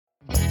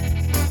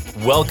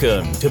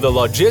Welcome to the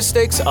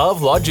Logistics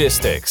of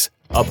Logistics,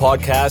 a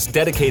podcast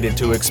dedicated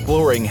to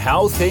exploring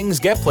how things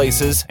get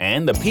places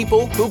and the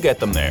people who get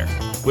them there.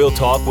 We'll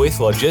talk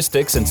with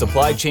logistics and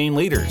supply chain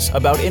leaders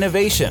about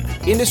innovation,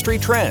 industry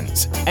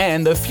trends,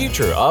 and the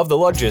future of the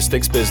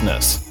logistics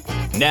business.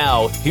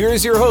 Now,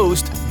 here's your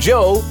host,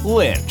 Joe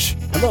Lynch.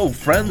 Hello,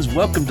 friends.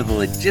 Welcome to the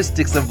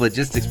Logistics of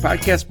Logistics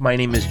podcast. My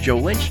name is Joe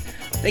Lynch.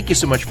 Thank you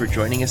so much for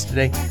joining us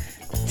today.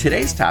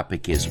 Today's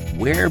topic is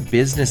where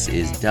business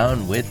is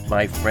done with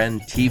my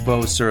friend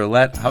Thibault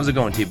Serlet. How's it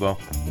going, Thibault?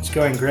 It's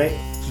going great.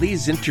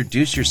 Please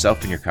introduce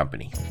yourself and your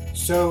company.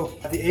 So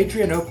the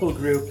Adrianople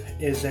Group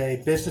is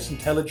a business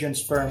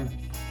intelligence firm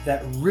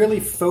that really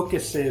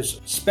focuses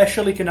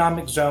special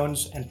economic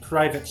zones and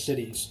private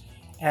cities.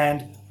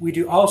 And we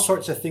do all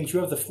sorts of things. We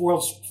have the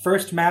world's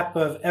first map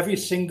of every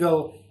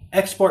single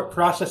export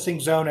processing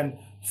zone and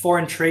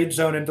foreign trade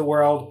zone in the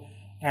world.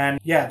 And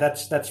yeah,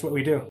 that's what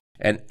we do.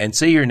 And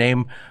say your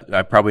name.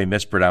 I probably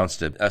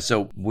mispronounced it.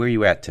 So where are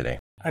you at today?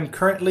 I'm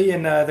currently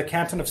in the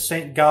canton of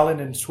St. Gallen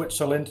in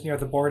Switzerland, near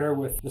the border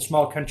with the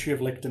small country of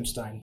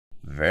Liechtenstein.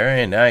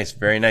 Very nice,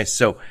 very nice.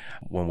 So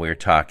when we were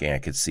talking, I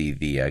could see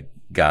the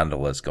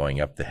gondolas going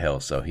up the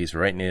hill. So he's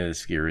right near the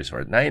ski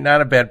resort.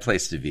 Not a bad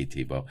place to be,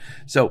 Thibault.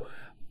 So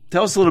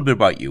tell us a little bit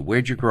about you.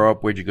 Where'd you grow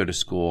up? Where'd you go to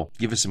school?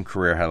 Give us some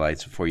career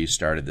highlights before you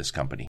started this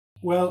company.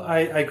 Well,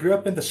 I grew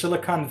up in the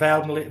Silicon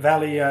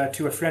Valley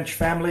to a French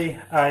family.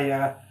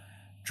 I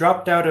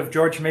dropped out of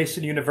George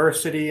Mason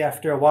University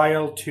after a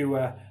while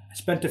I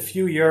spent a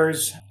few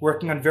years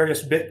working on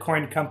various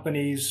Bitcoin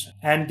companies.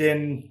 And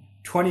in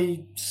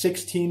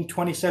 2016,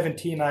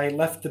 2017, I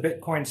left the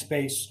Bitcoin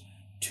space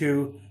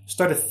to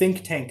start a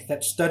think tank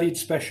that studied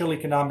special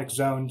economic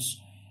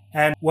zones.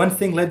 And one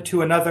thing led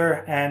to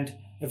another, and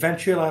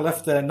eventually I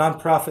left the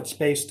nonprofit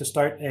space to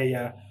start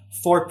a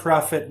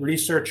for-profit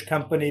research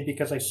company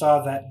because I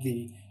saw that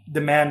the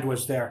demand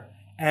was there.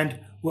 And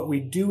what we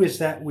do is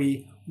that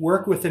we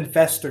work with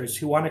investors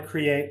who want to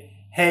create,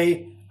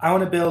 hey, I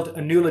want to build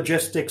a new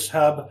logistics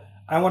hub.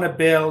 I want to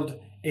build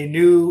a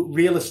new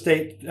real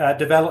estate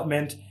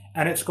development,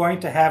 and it's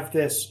going to have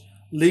this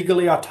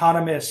legally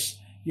autonomous,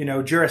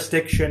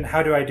 jurisdiction.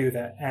 How do I do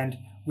that? And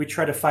we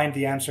try to find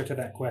the answer to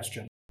that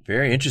question.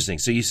 Very interesting.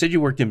 So you said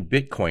you worked in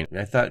Bitcoin.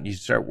 I thought you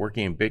start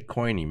working in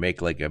Bitcoin, you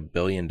make like $1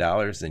 billion,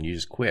 then you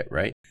just quit,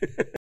 right?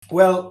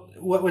 Well,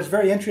 what was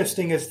very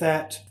interesting is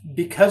that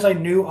because I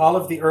knew all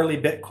of the early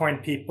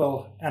Bitcoin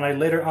people and I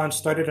later on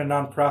started a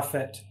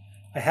nonprofit,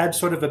 I had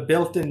sort of a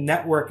built-in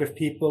network of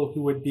people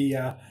who would be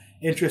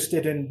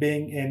interested in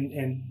being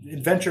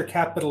in venture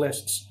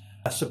capitalists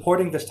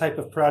supporting this type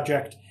of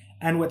project.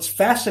 And what's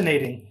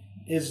fascinating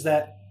is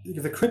that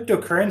the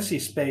cryptocurrency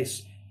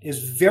space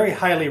is very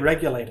highly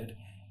regulated.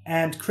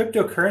 And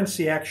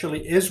cryptocurrency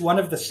actually is one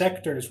of the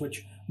sectors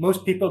which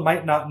most people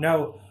might not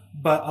know,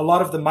 but a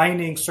lot of the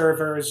mining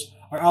servers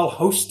are all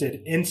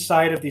hosted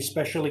inside of these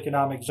special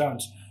economic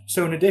zones.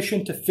 So in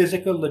addition to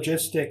physical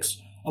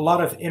logistics, a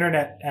lot of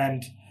internet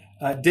and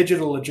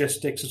digital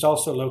logistics is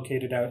also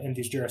located out in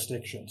these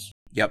jurisdictions.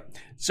 Yep.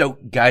 So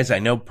guys, I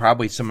know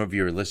probably some of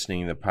you are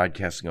listening to the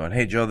podcast going,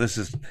 hey, Joe, this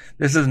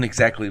isn't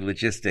exactly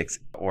logistics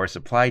or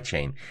supply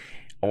chain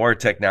or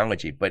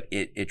technology, but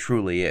it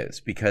truly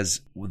is,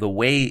 because the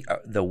way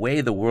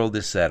the world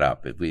is set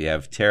up, if we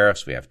have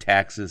tariffs, we have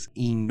taxes,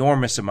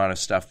 enormous amount of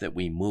stuff that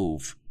we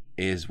move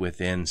is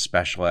within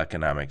special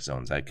economic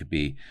zones. That could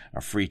be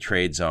a free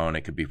trade zone.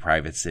 It could be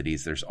private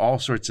cities. There's all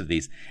sorts of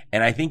these.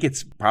 And I think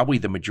it's probably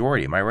the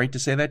majority. Am I right to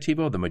say that,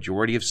 Thibault? The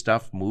majority of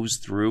stuff moves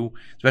through,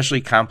 especially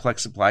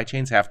complex supply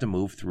chains have to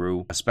move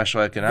through a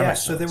special economic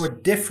zones. So there were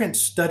different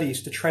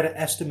studies to try to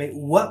estimate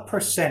what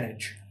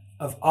percentage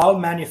of all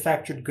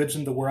manufactured goods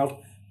in the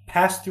world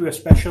pass through a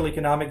special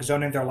economic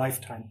zone in their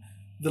lifetime.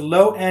 The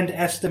low-end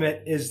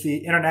estimate is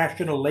the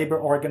International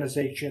Labor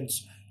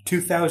Organization's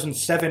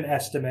 2007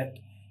 estimate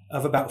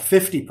of about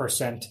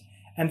 50%,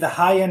 and the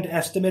high-end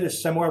estimate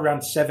is somewhere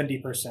around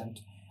 70%,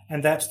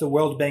 and that's the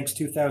World Bank's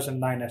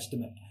 2009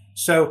 estimate.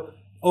 So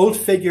old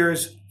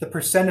figures, the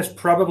percent is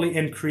probably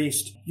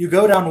increased. You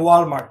go down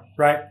Walmart,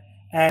 right,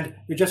 and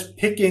you're just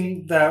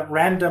picking the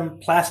random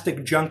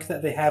plastic junk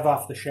that they have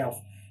off the shelf.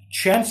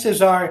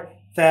 Chances are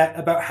that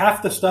about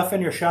half the stuff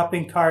in your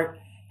shopping cart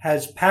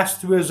has passed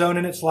through a zone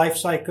in its life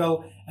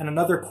cycle, and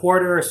another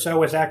quarter or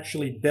so is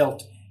actually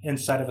built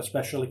inside of a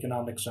special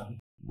economic zone.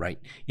 Right.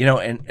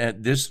 And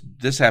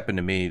this happened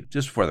to me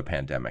just before the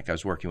pandemic. I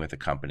was working with a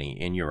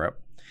company in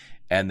Europe,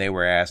 and they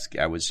were asked,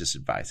 I was just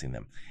advising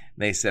them.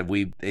 They said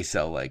they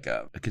sell like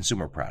a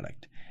consumer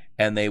product,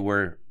 and they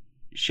were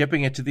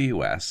shipping it to the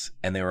U.S.,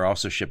 and they were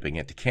also shipping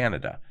it to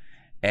Canada.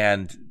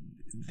 And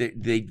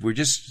they were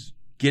just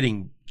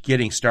getting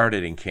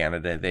started in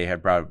Canada. They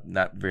had brought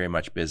not very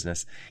much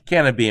business.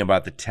 Canada being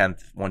about the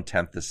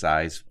 1/10 the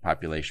size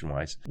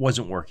population-wise,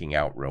 wasn't working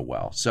out real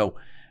well. So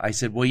I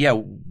said, well, yeah,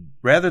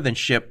 rather than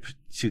ship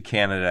to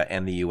Canada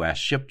and the U.S.,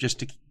 ship just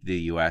to the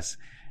U.S.,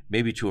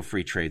 maybe to a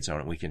free trade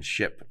zone, and we can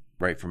ship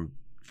right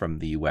from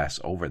the U.S.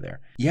 over there.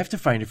 You have to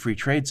find a free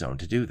trade zone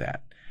to do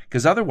that,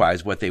 Because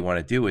otherwise what they want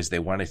to do is they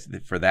want to,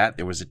 for that,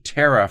 there was a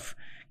tariff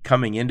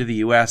coming into the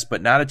U.S.,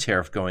 but not a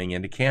tariff going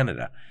into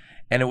Canada.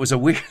 And it was a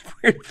weird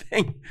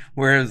thing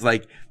where it was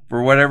like,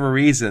 for whatever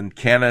reason,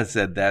 Canada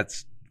said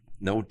that's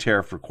no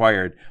tariff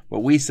required, but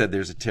we said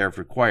there's a tariff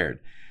required.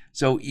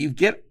 So you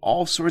get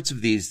all sorts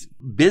of these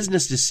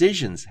business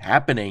decisions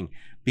happening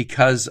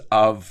because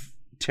of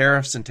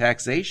tariffs and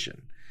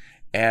taxation.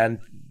 And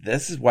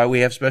this is why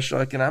we have special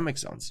economic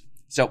zones.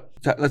 So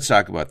let's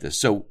talk about this.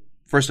 So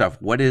first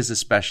off, what is a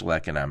special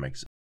economic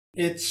zone?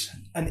 It's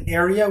an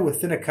area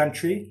within a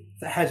country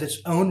that has its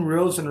own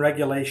rules and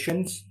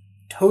regulations,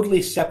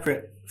 totally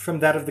separate from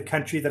that of the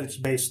country that it's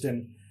based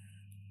in,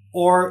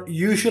 or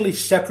usually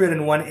separate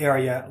in one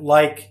area,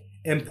 like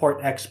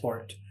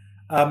import-export.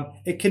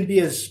 It can be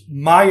as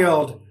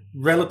mild,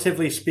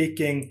 relatively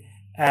speaking,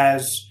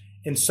 as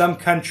in some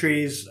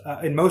countries,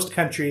 in most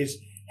countries,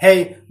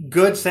 hey,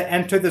 goods that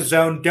enter the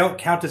zone don't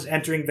count as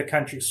entering the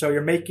country. So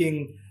you're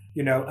making,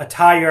 a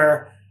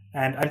tire,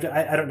 and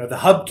I don't know, the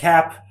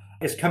hubcap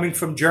is coming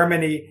from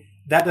Germany.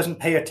 That doesn't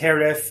pay a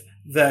tariff.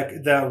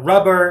 The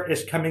rubber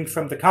is coming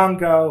from the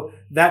Congo.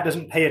 That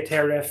doesn't pay a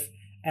tariff.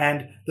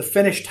 And the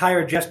finished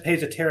tire just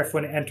pays a tariff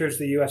when it enters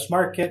the U.S.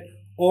 market,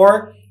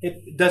 or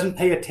it doesn't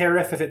pay a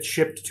tariff if it's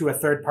shipped to a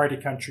third-party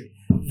country.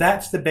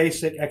 That's the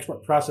basic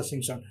export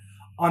processing zone.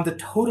 On the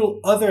total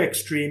other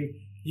extreme,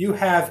 you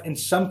have, in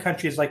some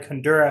countries like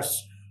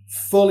Honduras,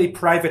 fully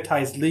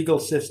privatized legal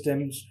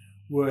systems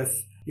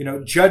with,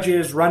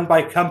 judges run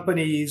by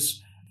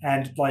companies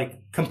and like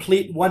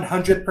complete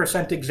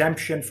 100%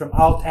 exemption from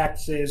all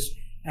taxes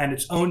and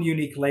its own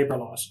unique labor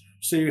laws.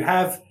 So you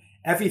have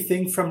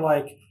everything from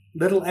like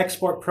little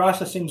export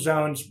processing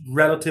zones,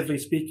 relatively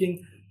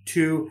speaking,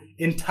 to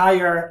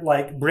entire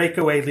like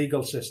breakaway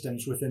legal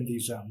systems within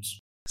these zones.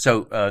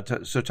 So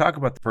talk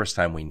about the first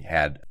time we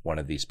had one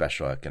of these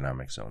special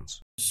economic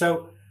zones.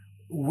 So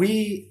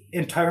we,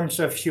 in terms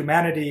of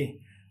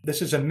humanity,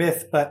 this is a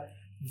myth, but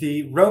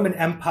the Roman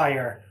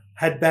Empire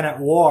had been at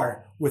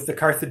war with the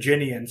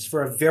Carthaginians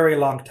for a very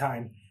long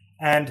time.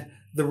 And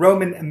the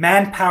Roman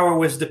manpower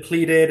was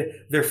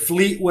depleted, their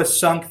fleet was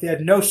sunk, they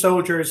had no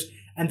soldiers,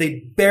 and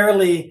they'd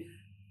barely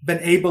been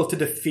able to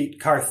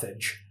defeat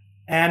Carthage.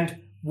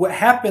 And what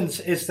happens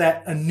is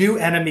that a new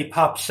enemy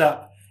pops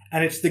up,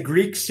 and it's the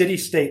Greek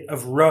city-state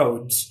of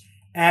Rhodes.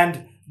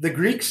 And the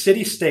Greek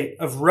city-state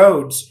of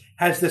Rhodes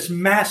has this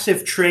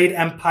massive trade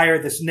empire,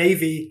 this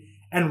navy,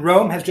 and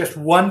Rome has just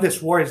won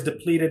this war, is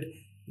depleted.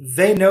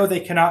 They know they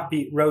cannot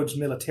beat Rhodes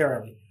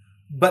militarily,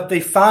 but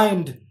they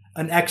find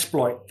an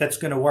exploit that's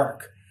going to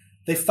work.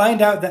 They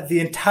find out that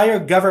the entire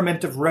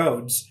government of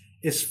Rhodes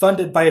is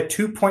funded by a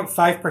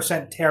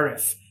 2.5%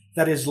 tariff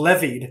that is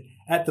levied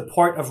at the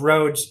port of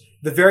Rhodes,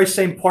 the very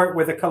same port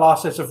where the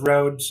Colossus of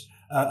Rhodes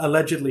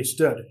allegedly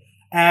stood.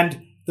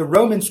 And the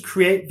Romans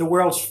create the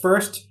world's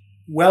first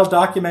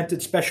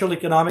well-documented special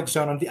economic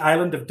zone on the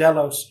island of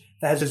Delos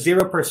that has a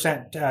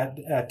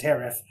 0%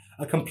 tariff,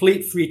 a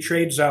complete free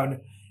trade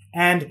zone.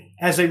 And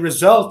as a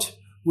result,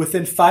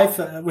 within 5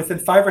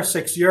 or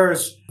 6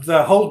 years,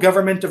 the whole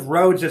government of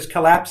Rhodes is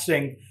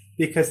collapsing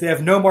because they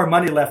have no more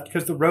money left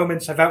because the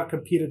Romans have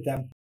outcompeted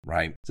them.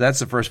 Right. So that's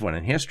the first one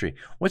in history.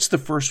 What's the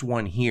first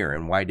one here,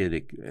 and why did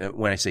it,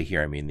 when I say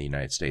here, I mean the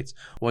United States.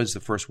 What is the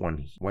first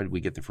one? Why did we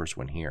get the first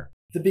one here?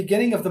 The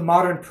beginning of the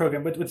modern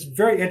program, but what's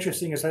very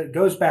interesting is that it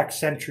goes back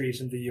centuries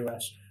in the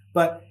U.S.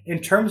 But in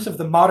terms of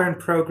the modern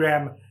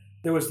program,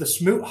 there was the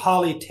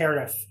Smoot-Hawley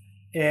tariff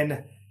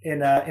in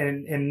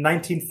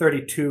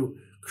 1932,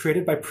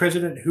 created by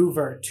President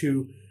Hoover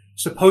to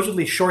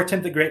supposedly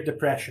shorten the Great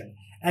Depression.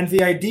 And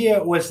the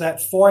idea was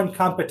that foreign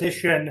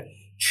competition,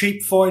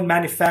 cheap foreign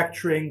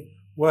manufacturing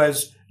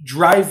was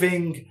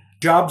driving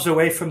jobs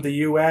away from the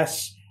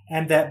U.S.,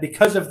 and that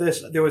because of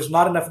this, there was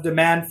not enough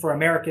demand for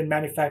American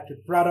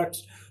manufactured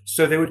products.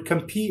 So they would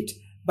compete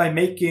by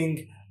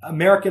making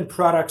foreign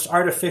products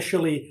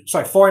artificially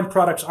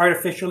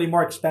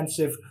more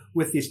expensive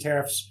with these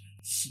tariffs.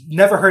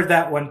 Never heard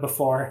that one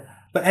before.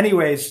 But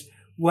anyways,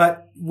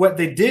 what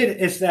they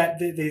did is that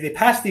they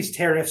passed these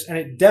tariffs, and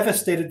it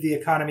devastated the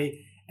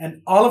economy.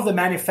 And all of the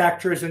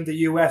manufacturers in the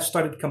U.S.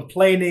 started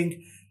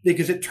complaining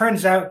because it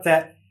turns out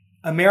that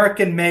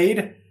American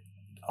made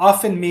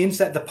often means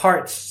that the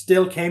parts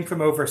still came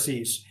from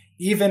overseas,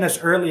 even as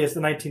early as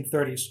the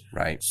 1930s.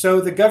 Right. So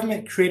the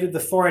government created the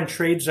Foreign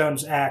Trade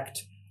Zones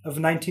Act of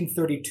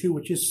 1932,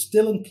 which is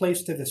still in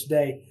place to this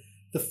day.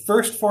 The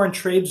first foreign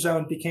trade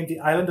zone became the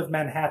island of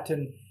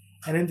Manhattan.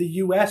 And in the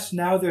U.S.,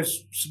 now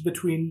there's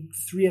between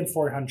 300 and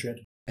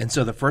 400. And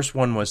so the first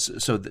one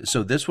was, so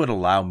this would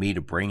allow me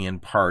to bring in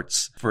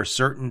parts for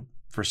certain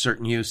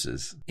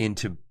uses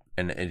into,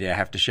 and I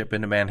have to ship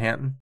into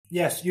Manhattan?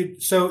 Yes.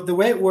 So the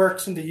way it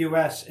works in the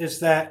U.S. is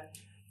that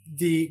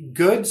the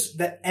goods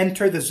that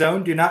enter the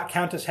zone do not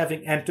count as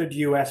having entered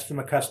U.S. from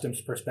a customs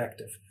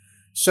perspective.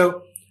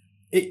 So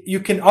you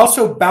can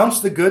also bounce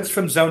the goods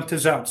from zone to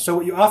zone. So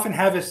what you often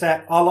have is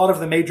that a lot of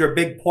the major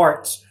big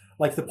ports,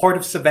 like the port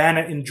of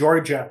Savannah in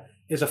Georgia,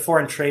 is a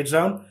foreign trade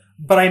zone.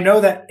 But I know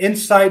that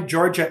inside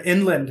Georgia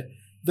inland,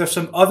 There's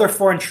some other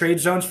foreign trade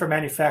zones for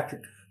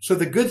manufacturing. So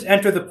the goods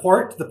enter the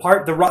port, the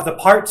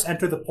parts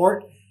enter the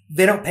port,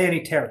 they don't pay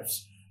any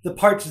tariffs. The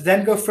parts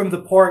then go from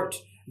the port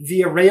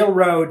via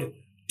railroad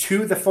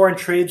to the foreign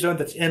trade zone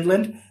that's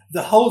inland.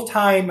 The whole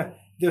time,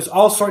 there's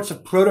all sorts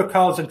of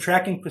protocols and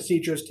tracking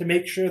procedures to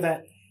make sure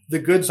that the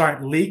goods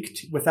aren't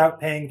leaked without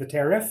paying the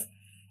tariff.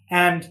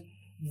 And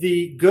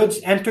the goods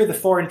enter the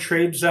foreign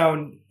trade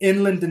zone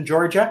inland in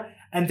Georgia,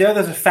 and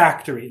there's a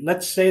factory.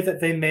 Let's say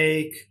that they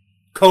make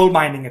coal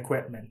mining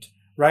equipment,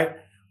 right?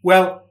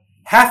 Well,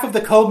 half of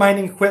the coal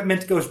mining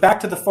equipment goes back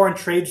to the foreign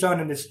trade zone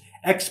and is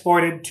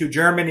exported to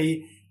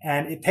Germany,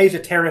 and it pays a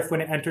tariff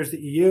when it enters the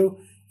EU.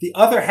 The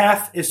other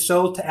half is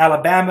sold to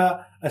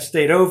Alabama, a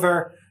state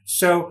over.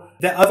 So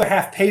the other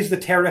half pays the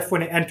tariff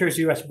when it enters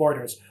U.S.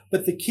 borders.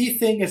 But the key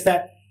thing is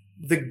that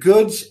the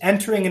goods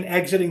entering and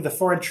exiting the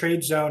foreign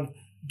trade zone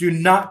do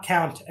not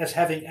count as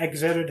having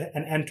exited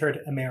and entered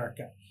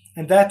America.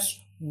 And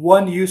that's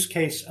one use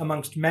case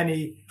amongst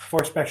many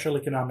for special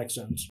economic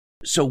zones.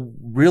 So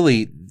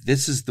really,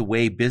 this is the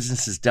way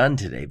business is done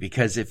today,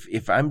 because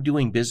if I'm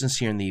doing business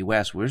here in the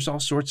U.S., there's all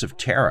sorts of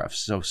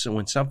tariffs. So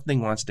when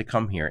something wants to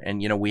come here,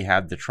 and, we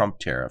had the Trump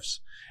tariffs,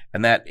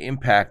 and that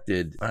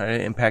impacted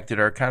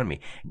our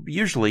economy.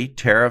 Usually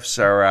tariffs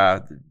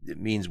are, it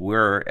means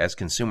we're as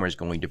consumers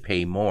going to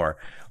pay more.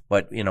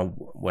 But,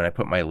 when I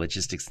put my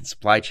logistics and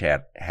supply chain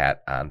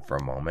hat on for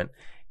a moment,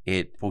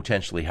 it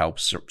potentially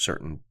helps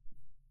certain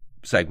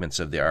segments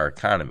of our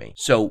economy.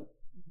 So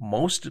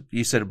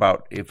you said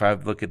about, if I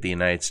look at the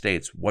United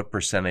States, what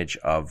percentage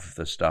of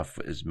the stuff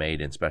is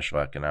made in special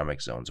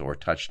economic zones or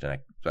touched in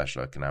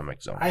special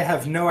economic zones? I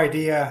have no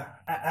idea.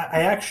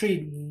 I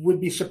actually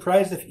would be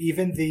surprised if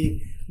even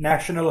the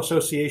National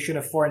Association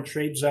of Foreign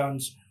Trade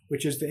Zones,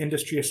 which is the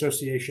industry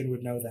association,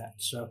 would know that.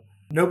 So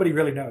nobody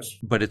really knows.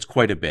 But it's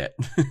quite a bit.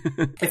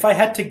 If I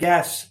had to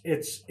guess,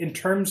 it's in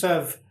terms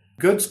of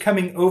goods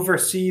coming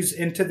overseas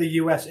into the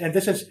U.S., and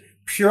this is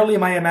purely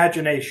my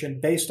imagination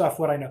based off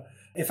what I know.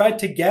 If I had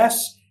to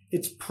guess,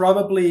 it's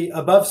probably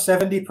above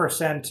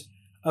 70%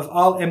 of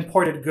all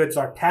imported goods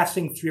are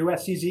passing through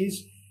SEZs.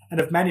 And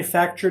of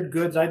manufactured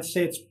goods, I'd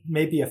say it's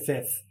maybe a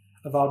fifth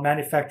of all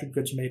manufactured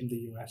goods made in the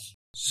U.S.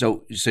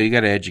 So you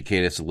got to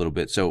educate us a little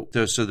bit. So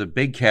the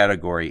big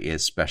category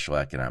is special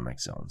economic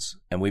zones,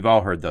 and we've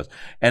all heard those.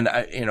 And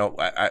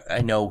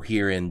I know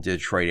here in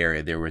Detroit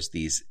area there was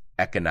these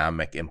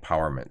economic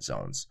empowerment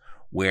zones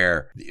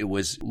where it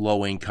was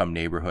low income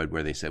neighborhood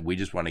where they said, we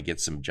just want to get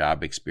some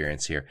job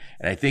experience here.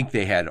 And I think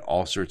they had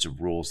all sorts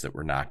of rules that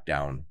were knocked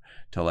down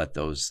to let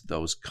those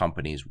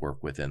companies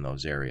work within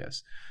those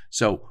areas.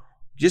 So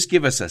just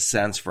give us a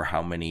sense for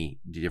how many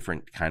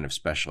different kind of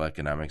special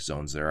economic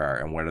zones there are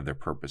and what are their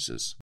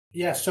purposes.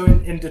 Yeah, so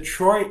in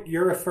Detroit,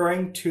 you're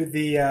referring to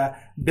the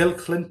Bill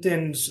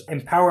Clinton's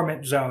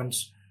empowerment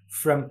zones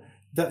so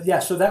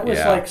that was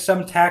like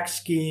some tax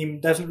scheme,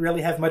 doesn't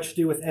really have much to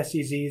do with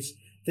SEZs.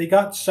 They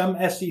got some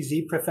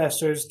SEZ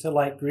professors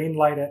to green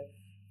light it,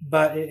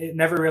 but it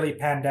never really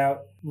panned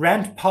out.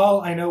 Rand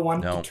Paul, I know,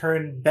 wanted to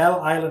turn Belle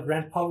Island.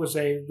 Rand Paul was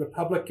a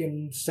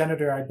Republican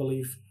senator, I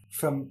believe,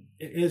 from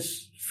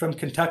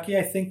Kentucky.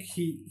 I think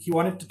he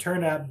wanted to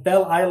turn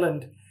Belle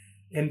Island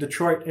in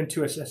Detroit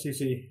into a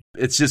SEZ.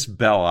 It's just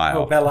Belle Isle.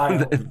 Oh, Belle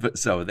Isle.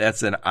 So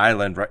that's an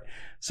island, right?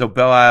 So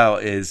Belle Isle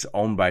is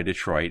owned by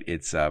Detroit.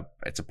 It's a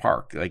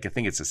park. I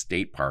think it's a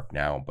state park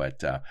now,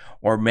 but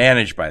or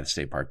managed by the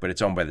state park, but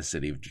it's owned by the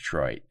city of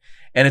Detroit.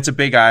 And it's a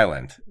big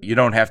island. You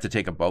don't have to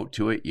take a boat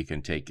to it.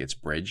 It's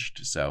bridged.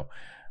 So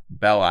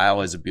Belle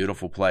Isle is a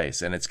beautiful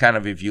place. And it's kind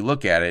of, if you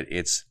look at it,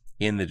 it's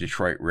in the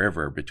Detroit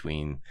River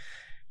between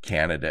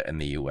Canada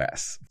and the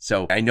U.S.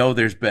 So I know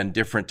there's been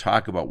different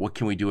talk about what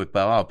can we do with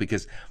Belle Isle,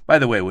 because, by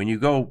the way,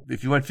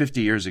 if you went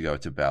 50 years ago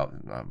to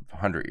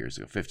 100 years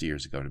ago, 50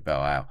 years ago to Belle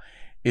Isle,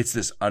 it's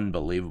this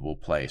unbelievable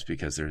place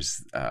because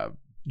there's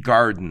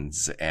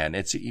gardens, and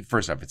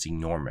first off, it's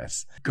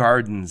enormous.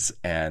 Gardens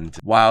and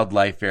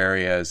wildlife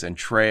areas and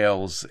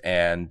trails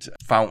and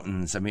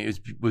fountains. I mean, it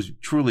was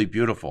truly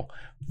beautiful.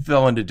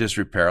 Fell into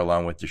disrepair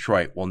along with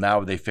Detroit. Well, now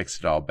they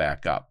fixed it all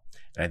back up.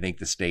 And I think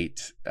the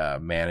state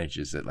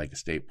manages it like a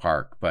state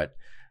park, but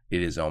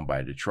it is owned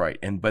by Detroit.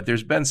 But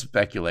there's been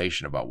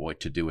speculation about what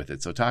to do with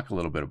it. So talk a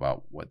little bit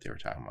about what they were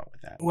talking about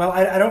with that. Well,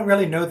 I don't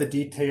really know the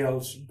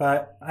details,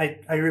 but I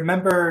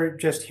remember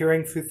just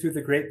hearing through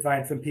the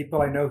grapevine from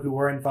people I know who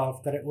were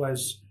involved that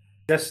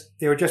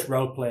they were just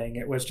role playing.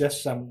 It was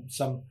just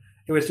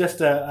it was just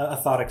a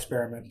thought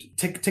experiment.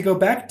 To go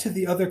back to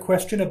the other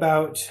question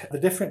about the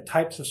different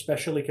types of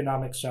special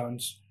economic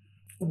zones,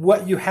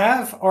 what you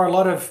have are a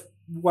lot of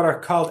what are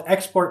called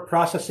export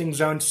processing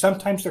zones.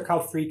 Sometimes they're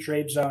called free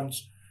trade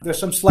zones. There's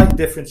some slight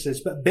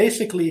differences, but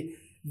basically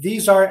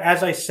these are,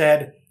 as I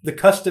said, the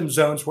custom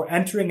zones. Where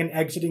entering and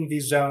exiting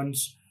these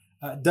zones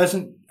are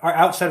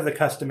outside of the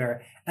custom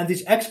area. And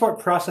these export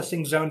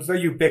processing zones, they're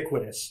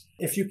ubiquitous.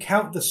 If you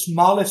count the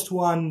smallest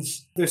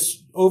ones,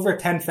 there's over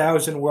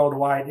 10,000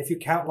 worldwide. If you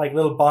count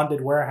little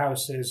bonded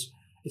warehouses,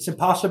 it's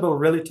impossible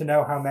really to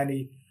know how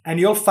many. And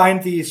you'll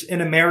find these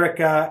in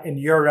America, in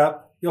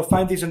Europe. You'll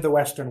find these in the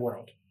Western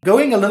world.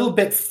 Going a little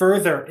bit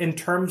further in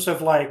terms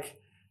of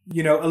like,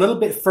 a little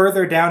bit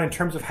further down in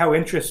terms of how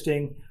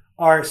interesting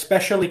are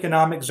special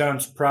economic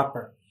zones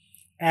proper.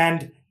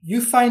 And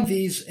you find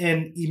these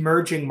in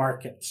emerging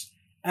markets.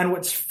 And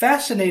what's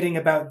fascinating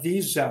about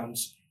these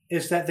zones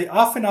is that they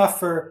often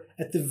offer,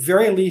 at the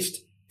very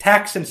least,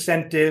 tax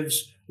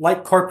incentives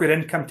like corporate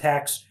income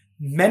tax.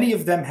 Many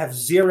of them have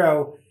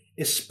zero,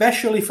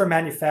 especially for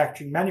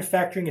manufacturing.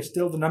 Manufacturing is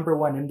still the number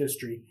one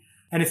industry.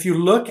 And if you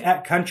look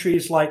at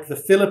countries like the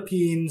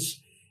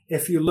Philippines,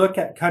 if you look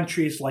at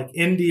countries like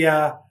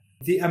India,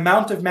 the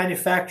amount of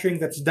manufacturing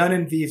that's done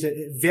in these,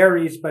 it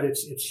varies, but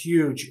it's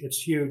huge.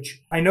 It's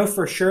huge. I know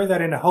for sure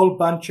that in a whole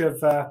bunch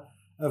of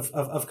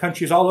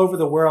countries all over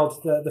the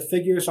world, the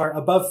figures are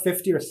above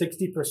 50 or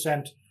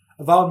 60%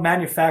 of all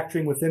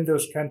manufacturing within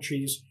those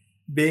countries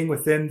being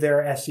within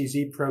their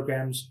SEZ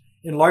programs.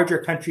 In larger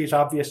countries,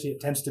 obviously, it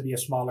tends to be a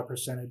smaller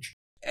percentage.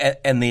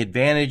 And the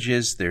advantage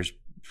is there's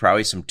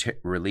probably some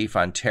relief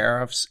on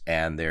tariffs,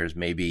 and there's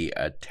maybe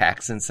a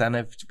tax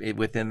incentive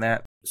within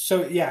that.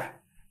 So, yeah.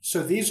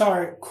 So these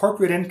are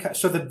corporate income.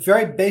 So the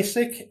very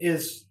basic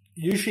is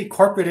usually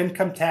corporate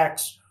income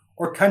tax,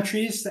 or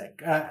countries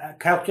that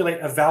calculate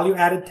a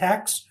value-added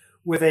tax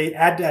where they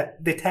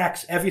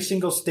tax every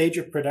single stage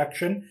of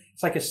production.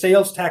 It's like a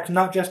sales tax,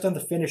 not just on the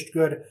finished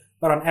good,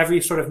 but on every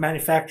sort of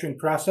manufacturing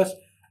process.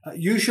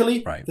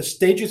 Usually, right. The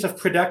stages of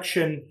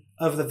production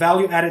of the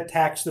value-added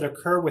tax that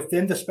occur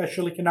within the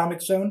special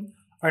economic zone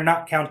are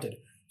not counted.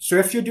 So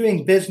if you're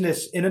doing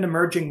business in an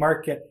emerging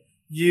market,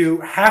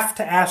 you have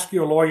to ask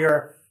your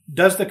lawyer,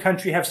 does the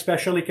country have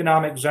special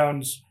economic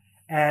zones,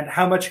 and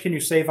how much can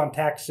you save on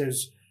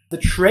taxes? The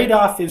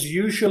trade-off is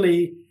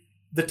usually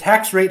the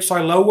tax rates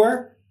are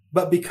lower,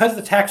 but because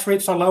the tax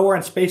rates are lower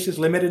and space is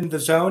limited in the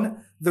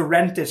zone, the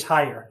rent is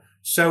higher.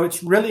 So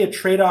it's really a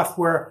trade-off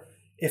where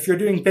if you're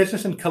doing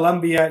business in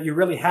Colombia, you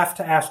really have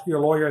to ask your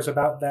lawyers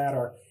about that,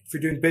 or if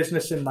you're doing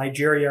business in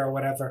Nigeria or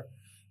whatever.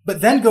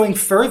 But then going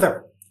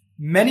further,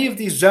 many of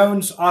these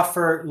zones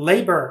offer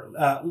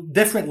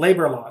different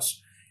labor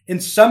laws. In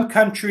some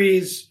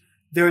countries,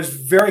 there's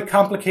very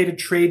complicated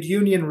trade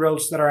union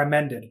rules that are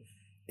amended.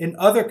 In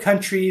other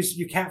countries,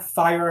 you can't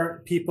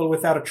fire people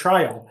without a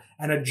trial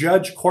and a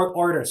judge court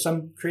order,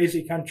 some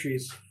crazy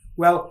countries.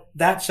 Well,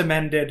 that's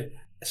amended.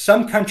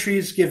 Some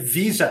countries give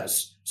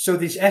visas. So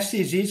these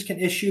SEZs can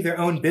issue their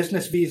own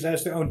business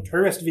visas, their own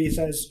tourist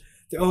visas,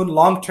 their own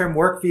long-term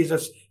work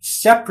visas,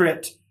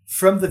 separate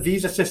from the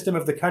visa system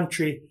of the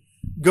country.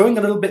 Going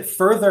a little bit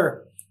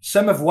further,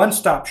 some have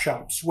one-stop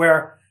shops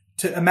where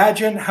to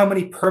imagine how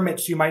many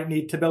permits you might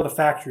need to build a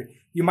factory.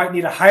 You might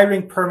need a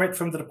hiring permit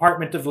from the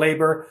Department of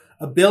Labor,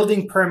 a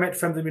building permit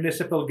from the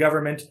municipal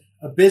government,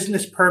 a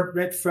business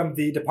permit from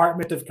the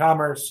Department of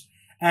Commerce.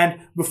 And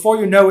before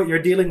you know it, you're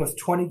dealing with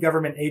 20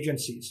 government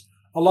agencies.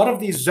 A lot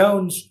of these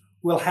zones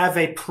will have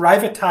a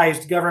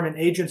privatized government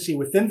agency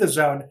within the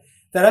zone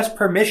that has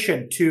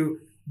permission to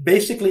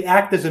basically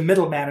act as a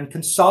middleman and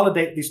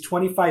consolidate these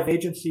 25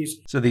 agencies.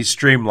 So they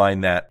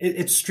streamline that.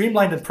 It's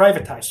streamlined and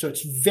privatized, so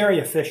it's very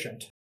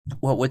efficient.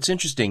 Well, what's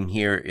interesting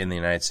here in the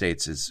United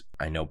States is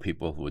I know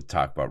people would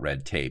talk about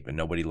red tape, and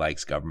nobody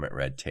likes government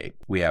red tape.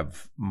 We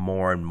have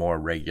more and more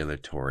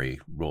regulatory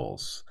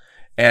rules.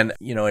 And,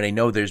 and I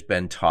know there's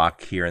been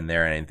talk here and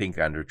there, and I think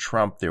under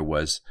Trump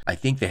I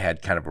think they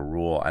had kind of a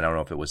rule, I don't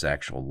know if it was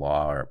actual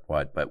law or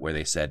what, but where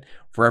they said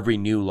for every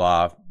new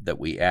law that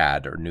we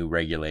add or new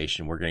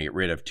regulation, we're going to get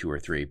rid of 2 or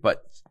 3.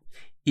 But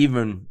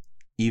even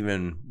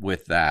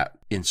with that,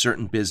 in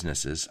certain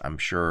businesses, I'm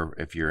sure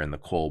if you're in the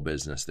coal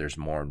business, there's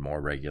more and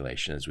more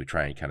regulation as we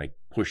try and kind of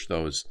push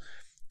those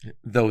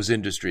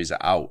industries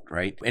out,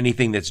 right?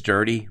 Anything that's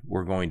dirty,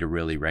 we're going to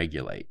really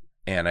regulate.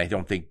 And I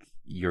don't think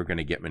you're going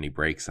to get many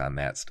breaks on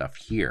that stuff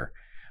here.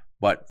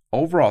 But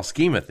overall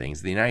scheme of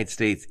things, the United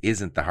States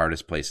isn't the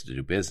hardest place to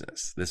do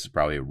business. This is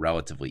probably a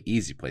relatively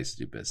easy place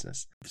to do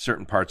business.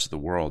 Certain parts of the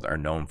world are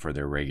known for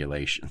their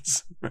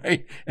regulations,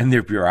 right? And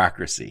their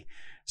bureaucracy.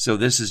 So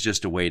this is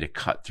just a way to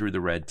cut through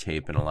the red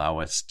tape and allow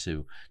us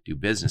to do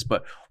business.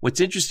 But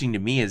what's interesting to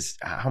me is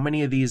how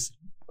many of these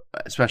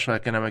special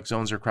economic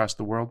zones are across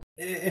the world?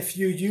 If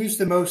you use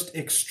the most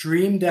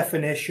extreme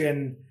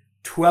definition,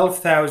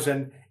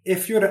 12,000.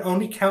 If you were to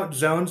only count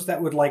zones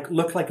that would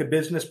look like a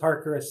business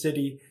park or a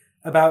city,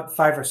 about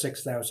 5,000 or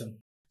 6,000.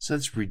 So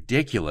it's a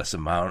ridiculous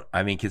amount.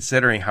 I mean,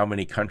 considering how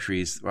many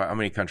countries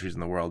in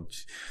the world,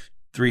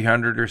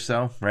 300 or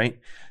so, right?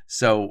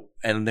 So,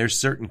 and there's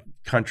certain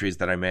countries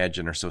that I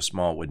imagine are so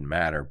small it wouldn't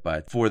matter,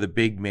 but for the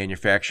big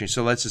manufacturing,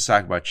 so let's just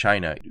talk about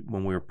China.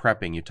 When we were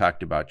prepping, you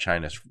talked about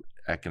China's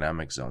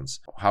economic zones.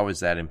 How is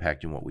that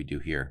impacting what we do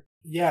here?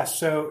 Yeah,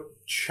 so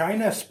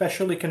China's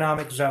special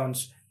economic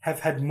zones have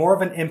had more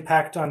of an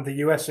impact on the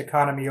U.S.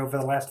 economy over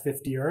the last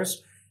 50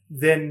 years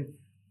than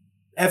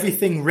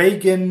everything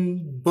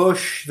Reagan,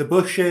 Bush, the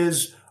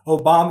Bushes,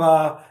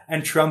 Obama,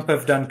 and Trump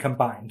have done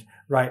combined,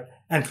 right?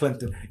 And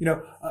Clinton.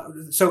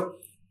 So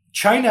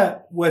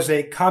China was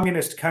a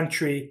communist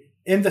country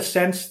in the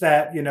sense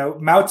that,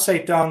 Mao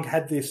Zedong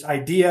had these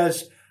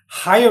ideas,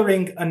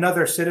 hiring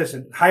another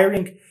citizen,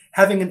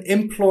 having an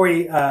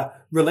employee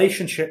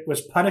relationship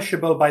was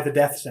punishable by the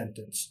death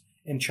sentence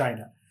in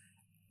China.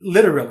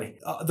 Literally.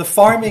 The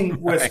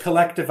farming was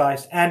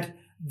collectivized, and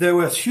there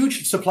was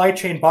huge supply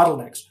chain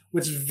bottlenecks.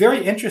 What's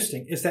very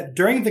interesting is that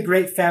during the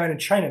Great Famine in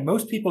China,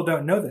 most people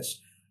don't know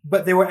this,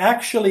 but they were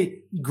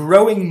actually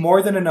growing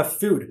more than enough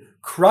food.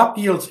 Crop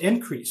yields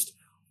increased.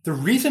 The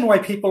reason why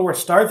people were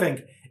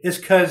starving is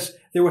because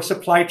there were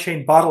supply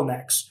chain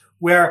bottlenecks,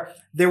 where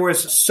there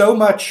was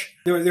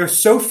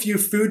so few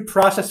food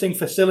processing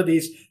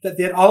facilities that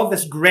they had all of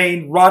this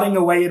grain rotting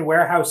away in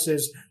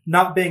warehouses,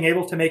 not being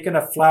able to make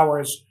enough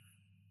flours.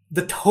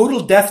 The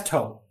total death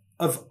toll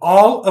of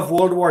all of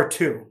World War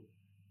II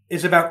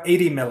is about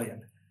 80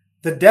 million.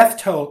 The death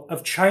toll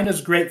of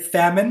China's Great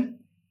Famine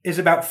is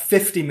about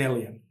 50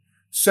 million.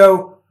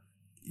 So,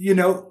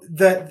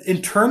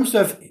 in terms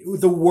of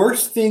the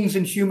worst things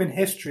in human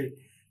history,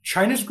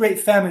 China's Great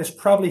Famine is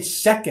probably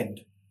second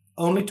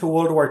only to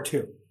World War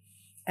II.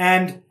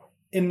 And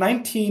in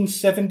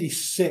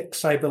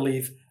 1976, I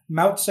believe,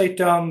 Mao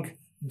Zedong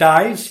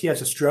dies. He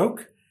has a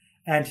stroke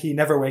and he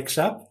never wakes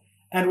up.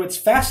 And what's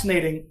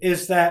fascinating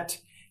is that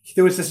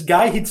there was this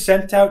guy he'd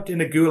sent out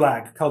in a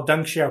gulag called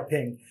Deng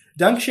Xiaoping.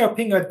 Deng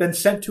Xiaoping had been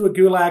sent to a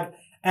gulag,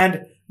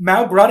 and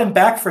Mao brought him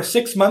back for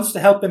 6 months to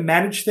help him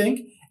manage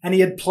things. And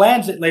he had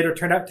plans that later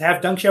turned out to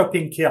have Deng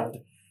Xiaoping killed.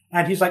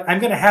 And he's like, I'm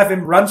going to have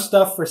him run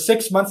stuff for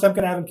 6 months. I'm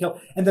going to have him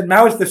killed. And then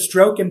Mao has the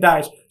stroke and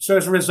dies. So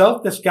as a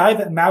result, this guy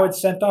that Mao had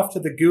sent off to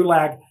the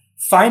gulag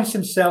finds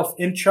himself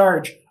in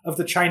charge of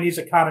the Chinese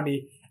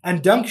economy.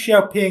 And Deng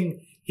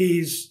Xiaoping,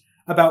 he's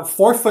about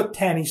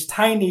 4'10". He's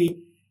tiny,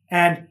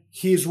 and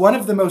he's one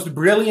of the most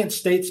brilliant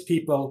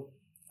statespeople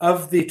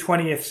of the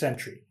 20th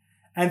century.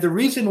 And the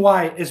reason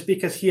why is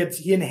because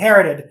he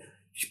inherited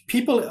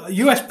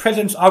U.S.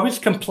 presidents always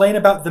complain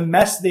about the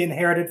mess they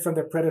inherited from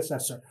their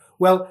predecessor.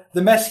 Well,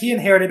 the mess he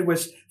inherited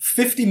was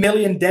 50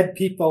 million dead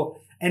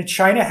people and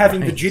China having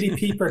the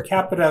GDP per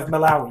capita of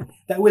Malawi.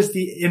 That was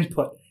the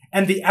input.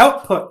 And the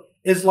output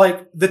is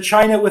like the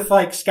China with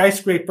like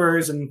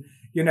skyscrapers and,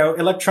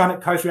 electronic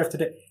cars we have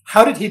today.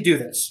 How did he do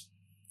this?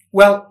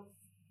 Well,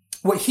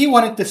 what he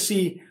wanted to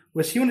see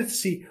was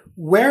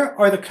where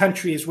are the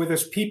countries where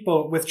there's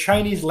people with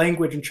Chinese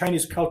language and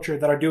Chinese culture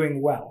that are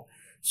doing well.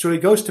 So he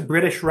goes to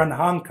British-run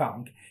Hong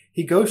Kong.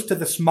 He goes to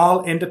the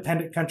small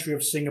independent country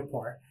of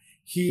Singapore.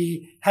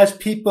 He has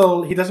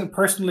people, he doesn't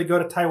personally go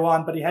to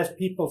Taiwan, but he has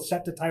people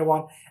sent to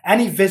Taiwan.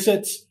 And he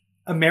visits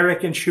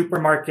American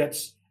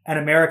supermarkets and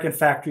American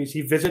factories.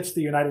 He visits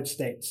the United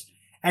States.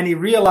 And he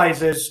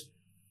realizes,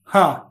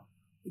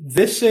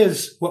 this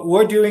is, what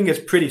we're doing is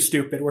pretty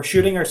stupid. We're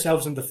shooting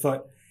ourselves in the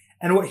foot.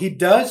 And what he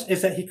does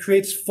is that he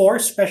creates 4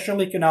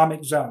 special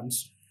economic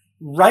zones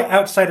right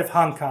outside of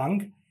Hong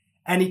Kong.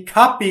 And he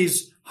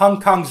copies Hong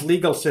Kong's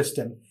legal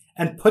system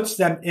and puts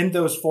them in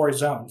those 4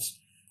 zones.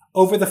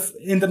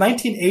 In the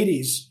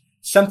 1980s,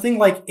 something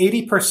like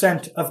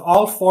 80% of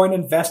all foreign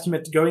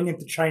investment going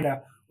into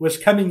China was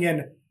coming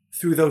in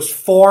through those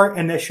 4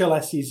 initial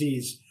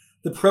SEZs.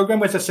 The program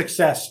was a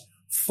success.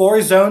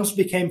 4 zones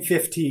became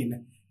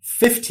 15.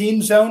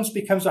 15 zones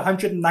becomes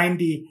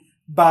 190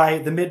 by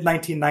the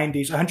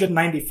mid-1990s,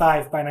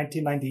 195 by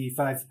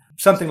 1995,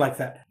 something like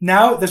that.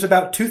 Now there's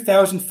about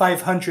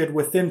 2,500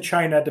 within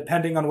China,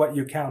 depending on what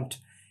you count.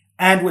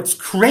 And what's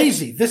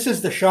crazy, this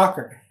is the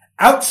shocker,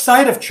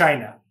 outside of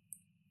China,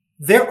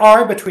 there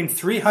are between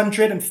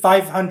 300 and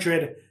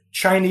 500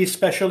 Chinese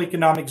special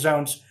economic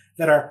zones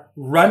that are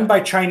run by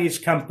Chinese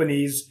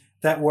companies,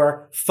 that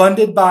were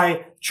funded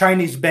by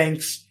Chinese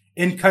banks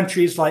in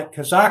countries like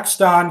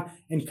Kazakhstan,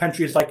 in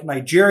countries like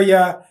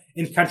Nigeria,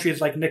 in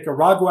countries like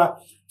Nicaragua.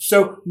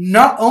 So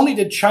not only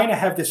did China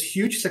have this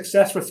huge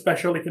success with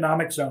special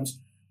economic zones,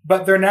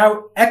 but they're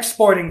now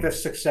exporting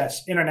this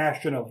success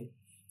internationally.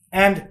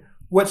 And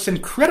what's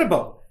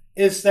incredible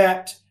is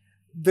that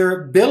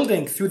they're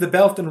building through the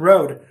Belt and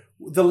Road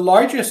the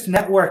largest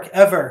network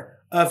ever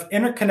of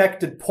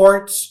interconnected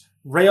ports,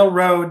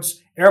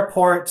 railroads,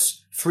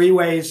 airports,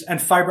 freeways, and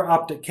fiber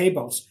optic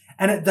cables.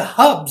 And at the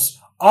hubs,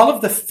 all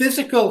of the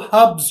physical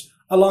hubs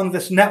along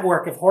this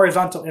network of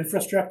horizontal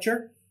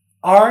infrastructure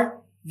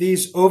are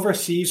these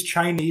overseas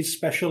Chinese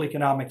special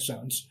economic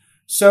zones.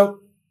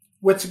 So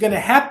what's going to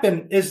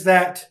happen is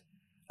that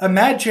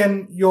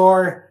imagine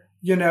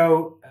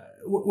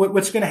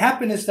what's going to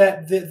happen is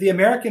that the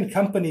American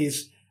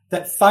companies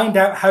that find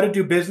out how to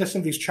do business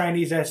in these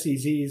Chinese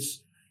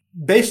SEZs,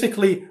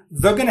 basically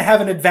they're going to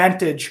have an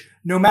advantage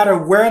no matter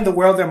where in the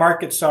world their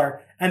markets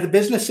are. And the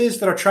businesses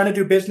that are trying to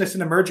do business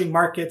in emerging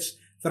markets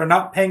that are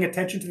not paying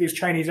attention to these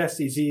Chinese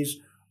SEZs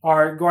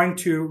are going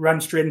to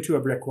run straight into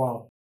a brick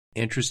wall.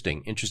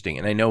 Interesting.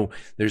 And I know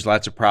there's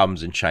lots of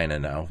problems in China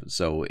now,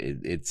 so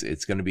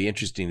it's going to be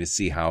interesting to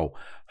see how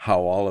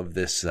all of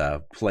this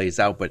plays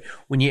out. But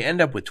when you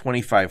end up with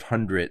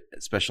 2,500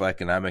 special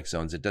economic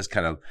zones, it does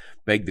kind of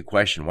beg the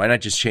question: why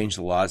not just change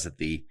the laws at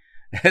the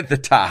at the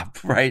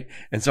top, right?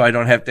 And so I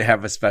don't have to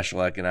have a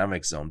special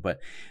economic zone. But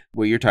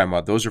what you're talking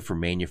about, those are for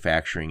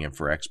manufacturing and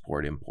for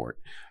export import.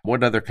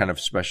 What other kind of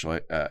special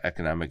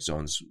economic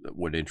zones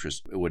would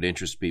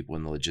interest people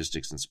in the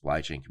logistics and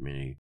supply chain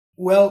community?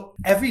 Well,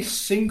 every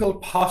single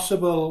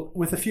possible,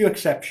 with a few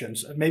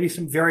exceptions, maybe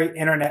some very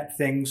internet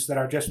things that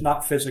are just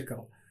not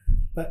physical.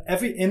 But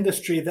every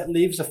industry that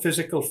leaves a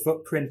physical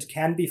footprint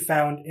can be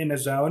found in a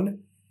zone.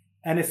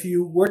 And if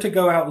you were to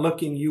go out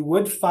looking, you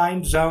would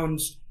find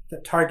zones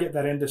that target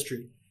that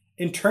industry.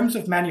 In terms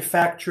of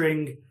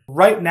manufacturing,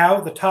 right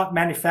now, the top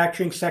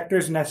manufacturing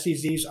sectors in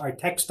SEZs are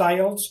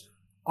textiles,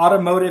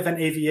 automotive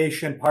and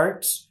aviation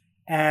parts,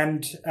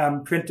 and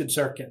printed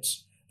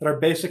circuits that are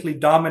basically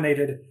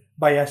dominated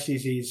by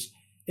SEZs.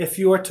 If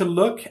you were to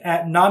look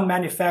at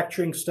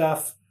non-manufacturing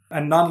stuff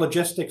and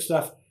non-logistic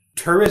stuff,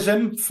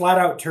 tourism, flat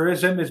out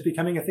tourism is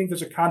becoming, I think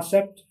there's a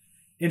concept,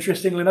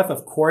 interestingly enough,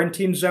 of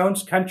quarantine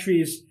zones.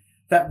 Countries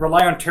that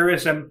rely on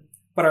tourism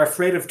but are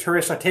afraid of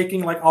tourists are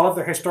taking like all of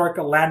their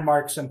historical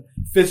landmarks and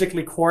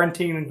physically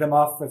quarantining them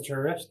off for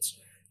tourists.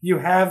 You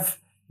have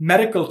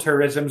medical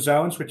tourism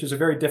zones, which is a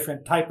very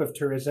different type of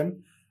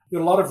tourism. You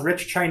have a lot of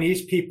rich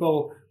Chinese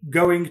people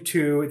going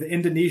to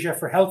Indonesia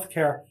for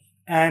healthcare.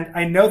 And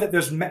I know that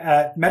there's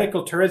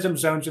medical tourism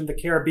zones in the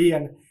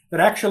Caribbean that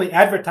actually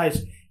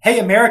advertise, hey,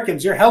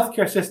 Americans, your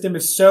healthcare system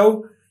is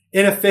so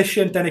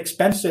inefficient and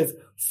expensive.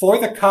 For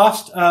the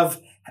cost of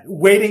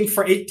waiting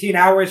for 18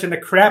 hours in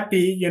a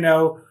crappy,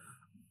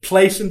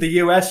 place in the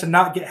U.S. and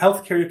not get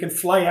healthcare, you can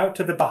fly out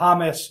to the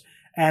Bahamas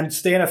and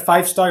stay in a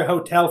 5-star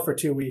hotel for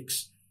 2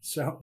 weeks.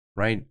 So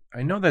right,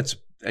 I know that's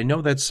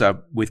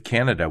with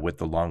Canada, with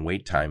the long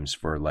wait times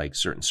for like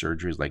certain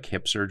surgeries, like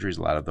hip surgeries.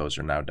 A lot of those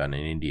are now done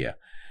in India,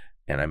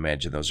 and I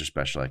imagine those are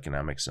special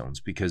economic zones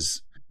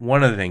because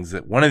one of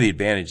the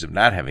advantages of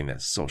not having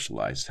this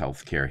socialized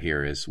healthcare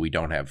here is we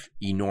don't have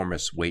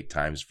enormous wait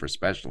times for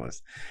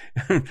specialists.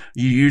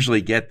 You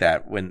usually get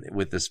that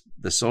with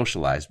the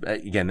socialized.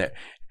 Again,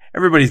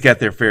 everybody's got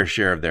their fair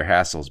share of their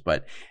hassles,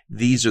 but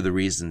these are the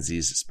reasons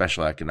these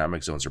special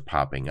economic zones are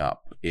popping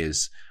up,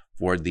 is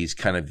for these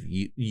kind of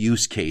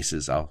use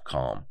cases, I'll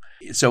call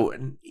them. So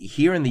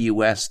here in the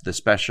U.S., the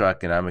special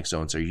economic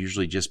zones are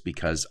usually just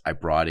because I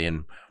brought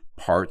in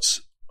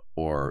parts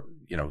or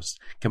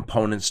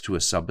components to a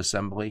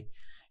subassembly.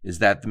 Is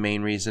that the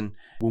main reason?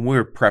 When we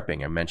were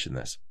prepping, I mentioned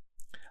this.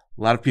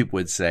 A lot of people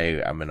would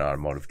say, I'm an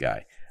automotive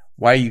guy.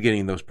 Why are you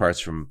getting those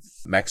parts from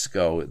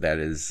Mexico? That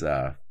is,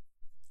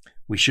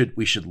 we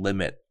should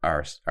limit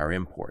our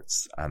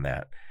imports on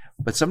that.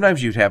 But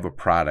sometimes you'd have a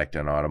product,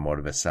 an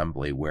automotive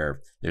assembly,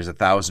 where there's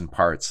 1,000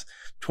 parts,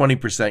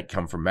 20%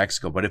 come from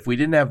Mexico. But if we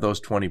didn't have those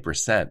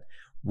 20%,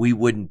 we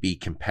wouldn't be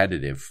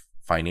competitive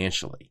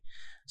financially.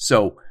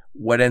 So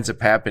what ends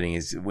up happening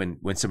is when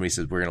somebody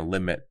says we're going to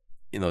limit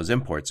those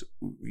imports,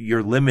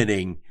 you're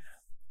limiting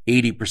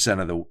 80%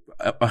 of the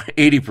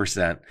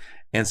 80%.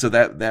 And so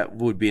that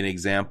would be an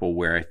example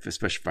where,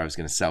 especially if I was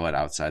going to sell it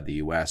outside the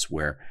U.S.,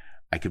 where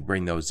I could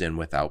bring those in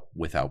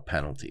without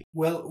penalty.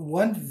 Well,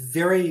 one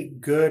very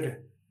good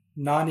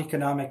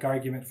non-economic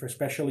argument for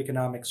special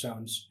economic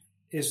zones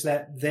is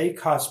that they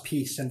cause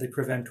peace and they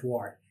prevent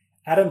war.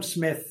 Adam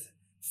Smith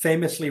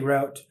famously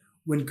wrote,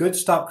 "When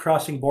goods stop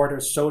crossing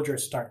borders,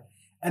 soldiers start."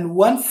 And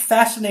one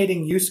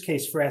fascinating use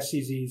case for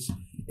SEZs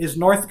is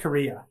North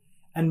Korea.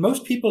 And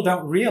most people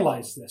don't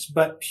realize this,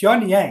 but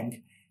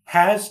Pyongyang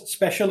has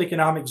special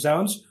economic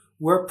zones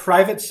where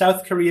private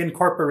South Korean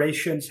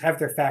corporations have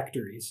their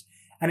factories.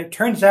 And it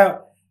turns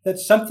out that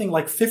something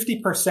like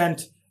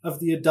 50% of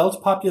the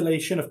adult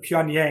population of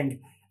Pyongyang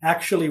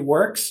actually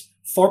works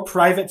for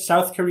private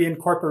South Korean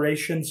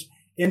corporations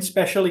in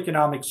special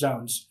economic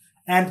zones.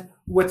 And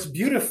what's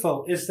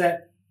beautiful is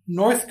that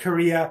North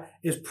Korea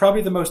is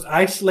probably the most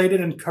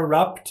isolated and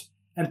corrupt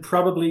and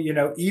probably,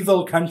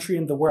 evil country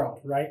in the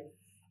world, right?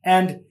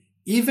 And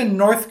even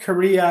North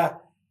Korea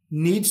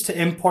needs to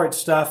import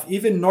stuff.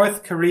 Even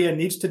North Korea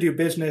needs to do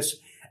business.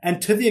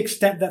 And to the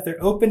extent that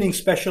they're opening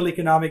special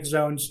economic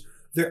zones,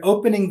 they're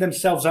opening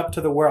themselves up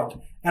to the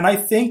world. And I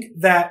think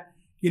that,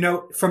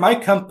 for my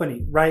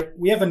company, right,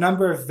 we have a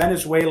number of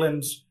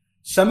Venezuelans,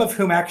 some of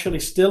whom actually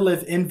still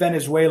live in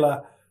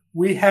Venezuela.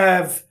 We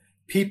have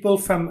people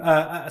from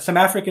some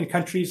African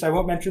countries. I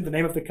won't mention the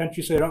name of the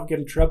country so I don't get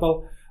in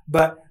trouble,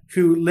 but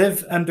who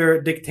live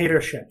under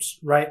dictatorships,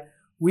 right?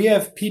 We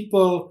have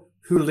people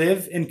who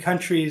live in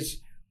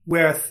countries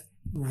with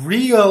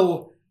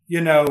real,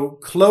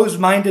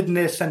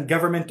 close-mindedness and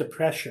government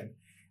oppression.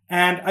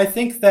 And I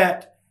think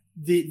that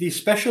the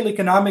special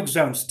economic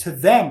zones, to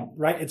them,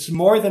 right, it's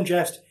more than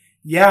just,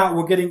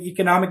 we're getting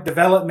economic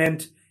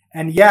development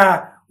and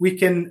we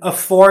can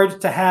afford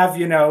to have,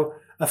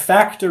 a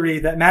factory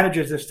that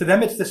manages this. To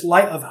them, it's this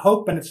light of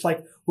hope. And it's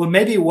like, well,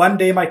 maybe one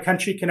day my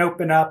country can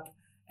open up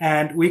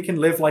and we can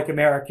live like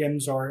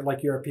Americans or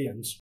like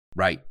Europeans.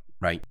 Right.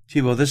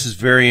 Thibault, this is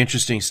very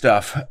interesting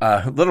stuff.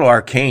 A little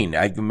arcane.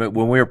 When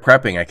we were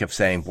prepping, I kept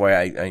saying, boy,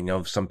 I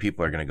know some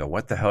people are going to go,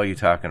 what the hell are you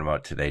talking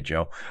about today,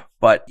 Joe?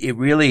 But it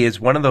really is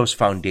one of those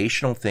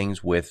foundational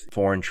things with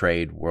foreign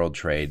trade, world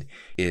trade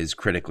is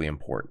critically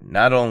important,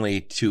 not only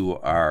to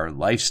our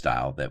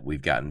lifestyle that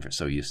we've gotten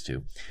so used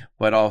to,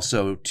 but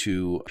also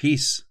to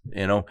peace.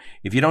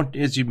 If you don't,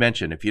 as you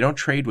mentioned, if you don't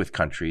trade with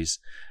countries,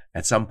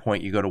 at some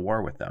point you go to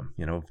war with them.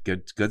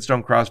 Goods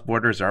don't cross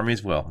borders,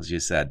 armies will, as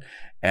you said.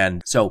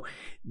 And so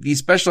these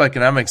special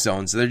economic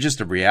zones, they're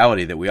just a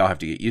reality that we all have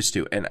to get used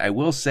to. And I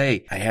will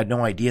say, I had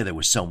no idea there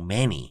were so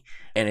many.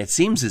 And it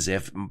seems as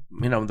if,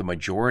 the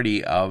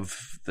majority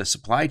of the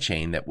supply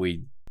chain that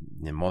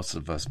most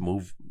of us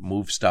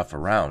move stuff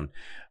around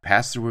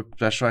pass through a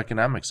special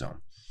economic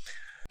zone.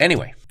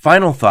 Anyway,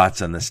 final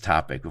thoughts on this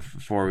topic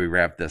before we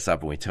wrap this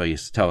up and we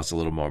tell us a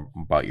little more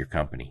about your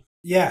company.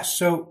 Yeah.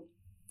 So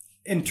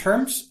in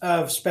terms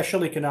of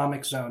special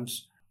economic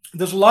zones,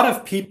 there's a lot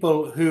of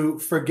people who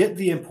forget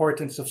the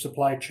importance of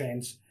supply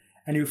chains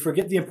and who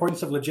forget the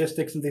importance of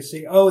logistics, and they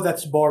say, oh,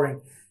 that's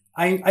boring.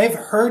 I've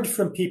heard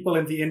from people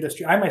in the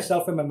industry. I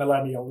myself am a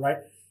millennial, right?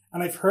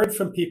 And I've heard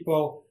from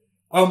people,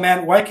 oh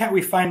man, why can't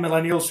we find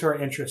millennials who are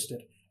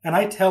interested? And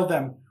I tell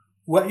them,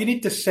 what you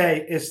need to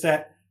say is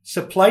that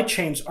supply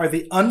chains are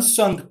the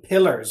unsung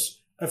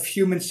pillars of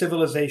human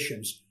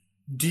civilizations.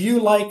 Do you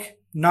like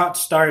not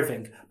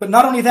starving? But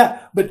not only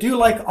that, but do you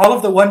like all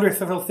of the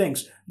wonderful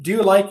things? Do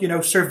you like,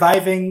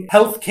 surviving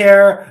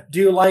healthcare? Do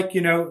you like,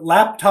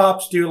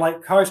 laptops? Do you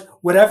like cars?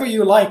 Whatever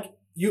you like,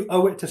 you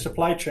owe it to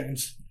supply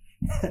chains.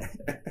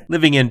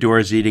 Living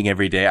indoors, eating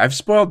every day. I've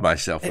spoiled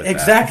myself with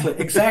that.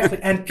 Exactly.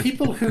 And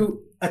people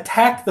who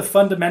attack the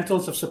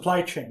fundamentals of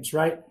supply chains,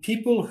 right?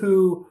 People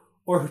who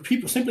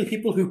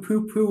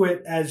poo-poo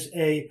it as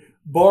a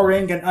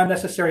boring and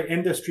unnecessary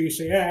industry,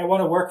 say, yeah, I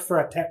want to work for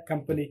a tech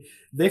company.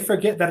 They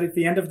forget that at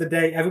the end of the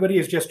day, everybody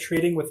is just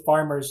trading with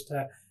farmers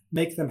to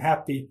make them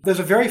happy.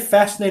 There's a very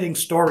fascinating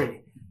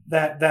story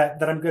that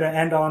I'm going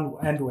to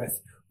end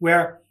with,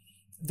 where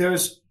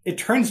it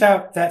turns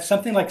out that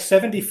something like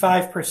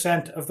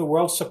 75% of the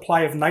world's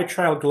supply of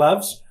nitrile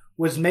gloves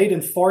was made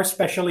in 4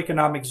 special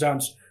economic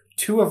zones,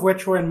 2 of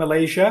which were in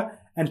Malaysia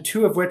and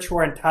 2 of which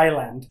were in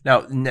Thailand.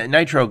 Now,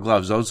 nitrile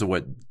gloves, those are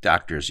what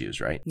doctors use,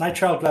 right?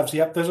 Nitrile gloves,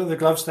 yep. Those are the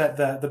gloves that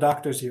the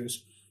doctors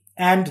use.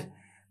 And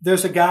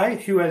there's a guy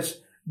who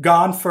has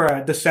gone for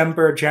a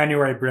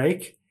December-January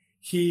break.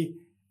 He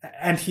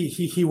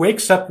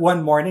wakes up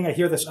one morning. I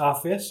hear this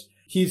office.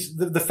 He's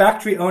the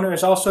factory owner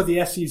is also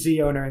the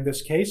SEZ owner in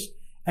this case.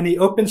 And he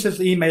opens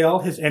his email,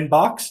 his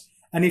inbox,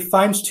 and he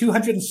finds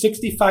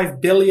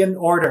 265 billion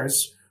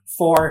orders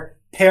for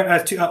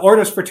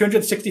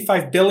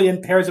 265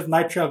 billion pairs of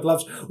nitrile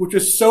gloves, which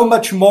is so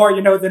much more,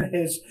 than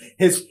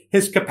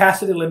his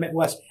capacity limit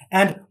was.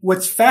 And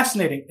what's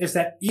fascinating is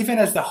that even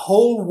as the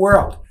whole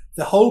world,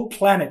 the whole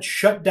planet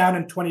shut down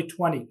in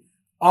 2020,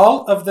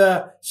 all of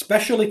the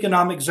special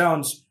economic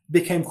zones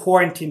became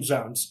quarantine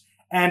zones.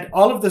 And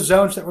all of the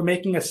zones that were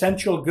making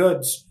essential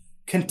goods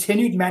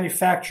continued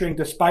manufacturing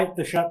despite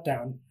the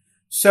shutdown.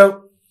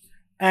 So,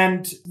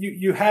 and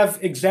you have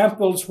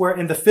examples where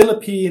in the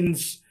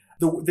Philippines,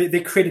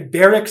 they created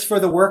barracks for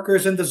the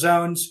workers in the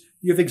zones.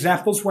 You have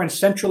examples where in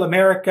Central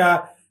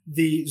America,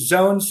 the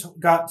zones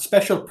got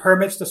special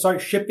permits to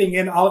start shipping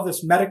in all of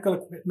this medical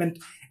equipment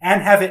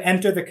and have it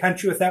enter the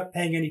country without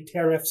paying any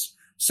tariffs.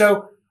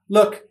 So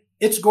look,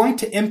 it's going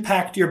to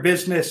impact your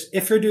business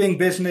if you're doing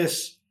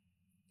business.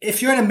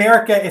 If you're in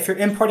America, if you're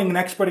importing and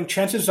exporting,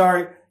 chances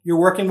are you're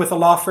working with a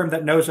law firm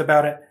that knows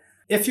about it.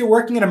 If you're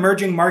working in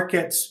emerging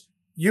markets,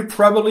 you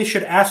probably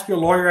should ask your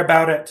lawyer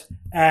about it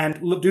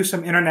and do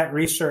some internet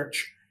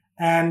research.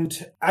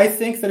 And I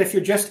think that if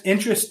you're just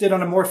interested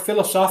on a more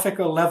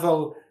philosophical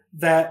level,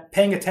 that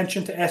paying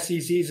attention to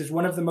SEZs is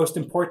one of the most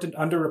important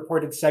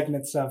underreported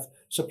segments of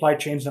supply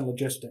chains and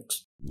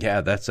logistics.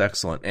 Yeah, that's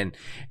excellent.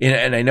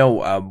 And I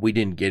know we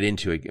didn't get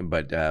into it,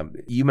 but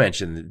you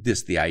mentioned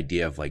the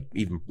idea of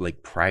even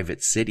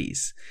private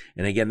cities.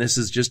 And again, this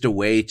is just a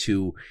way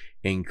to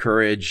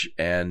encourage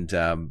and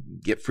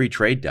get free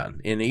trade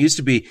done. And it used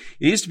to be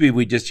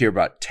we just hear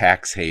about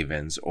tax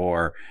havens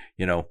or,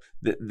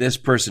 this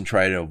person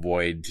tried to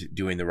avoid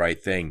doing the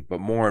right thing.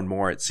 But more and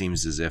more, it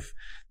seems as if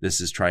this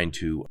is trying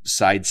to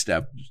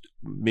sidestep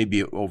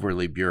maybe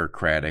overly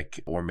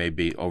bureaucratic or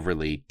maybe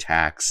overly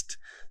taxed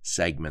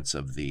segments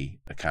of the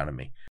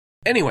economy.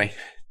 Anyway,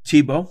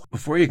 Thibault,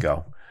 before you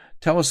go,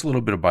 tell us a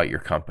little bit about your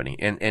company.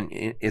 And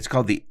it's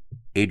called the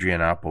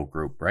Adrianople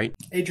Group, right?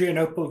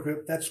 Adrianople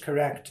Group, that's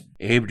correct.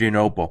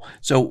 Adrianople.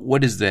 So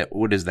what does that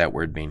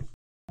word mean?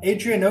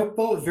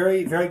 Adrianople,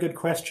 very, very good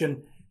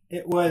question.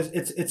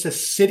 It's a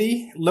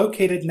city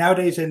located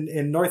nowadays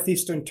in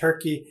northeastern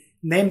Turkey,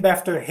 named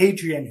after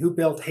Hadrian, who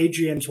built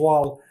Hadrian's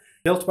Wall,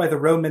 built by the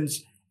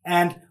Romans.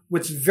 And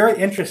what's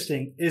very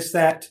interesting is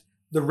that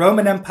the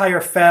Roman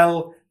Empire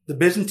fell, the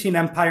Byzantine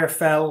Empire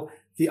fell,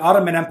 the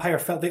Ottoman Empire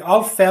fell. They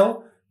all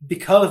fell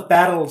because of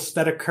battles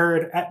that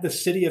occurred at the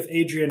city of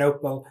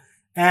Adrianople.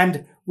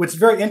 And what's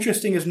very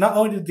interesting is not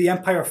only did the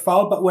empire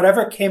fall, but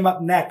whatever came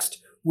up next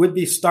would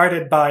be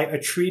started by a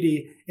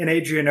treaty in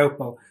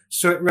Adrianople.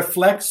 So it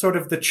reflects sort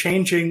of the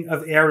changing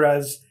of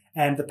eras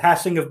and the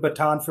passing of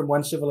baton from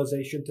one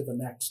civilization to the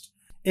next.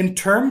 In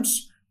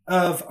terms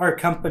of our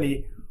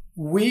company,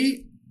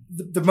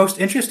 the most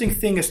interesting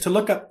thing is to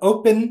look up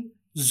Open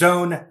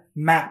Zone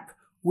Map.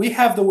 We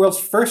have the world's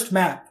first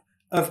map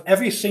of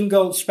every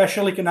single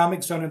special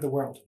economic zone in the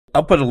world.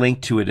 I'll put a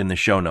link to it in the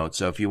show notes.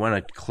 So if you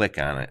want to click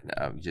on it,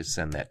 just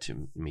send that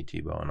to me,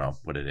 Thibault, and I'll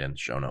put it in the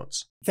show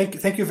notes.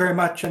 Thank you very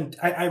much. And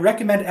I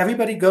recommend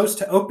everybody goes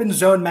to Open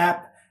Zone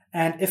Map.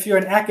 And if you're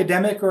an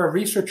academic or a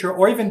researcher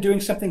or even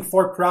doing something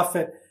for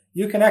profit,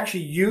 you can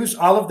actually use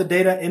all of the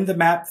data in the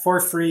map for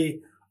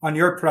free on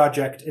your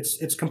project.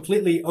 It's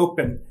completely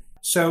open.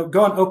 So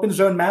go on Open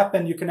Zone Map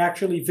and you can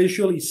actually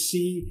visually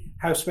see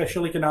how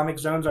special economic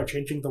zones are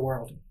changing the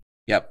world.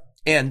 Yep.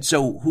 And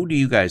so who do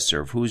you guys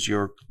serve? Who's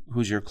your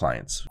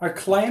clients? Our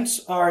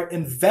clients are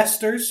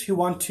investors who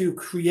want to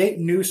create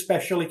new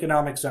special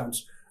economic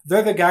zones.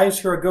 They're the guys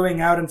who are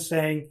going out and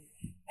saying,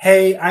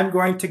 hey, I'm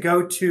going to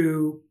go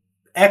to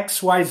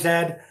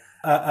XYZ,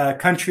 a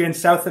country in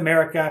South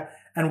America,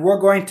 and we're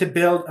going to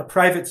build a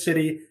private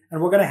city,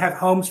 and we're going to have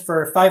homes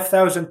for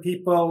 5,000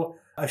 people,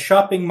 a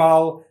shopping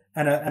mall,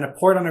 and a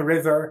port on a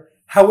river.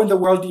 How in the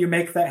world do you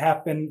make that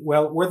happen?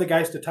 Well, we're the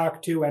guys to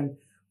talk to, and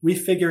we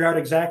figure out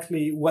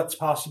exactly what's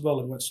possible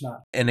and what's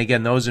not. And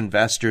again, those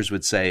investors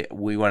would say,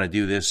 we want to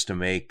do this to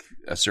make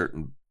a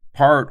certain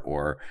part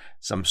or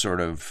some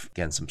sort of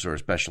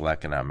special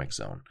economic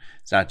zone.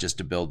 It's not just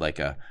to build like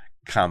a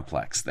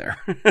complex there.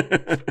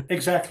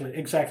 Exactly.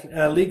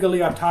 A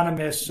legally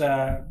autonomous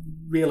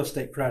real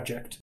estate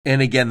project.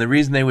 And again, the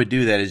reason they would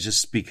do that is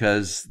just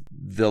because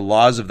the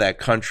laws of that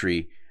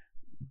country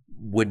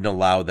wouldn't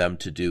allow them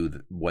to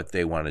do what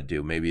they want to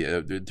do. Maybe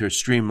to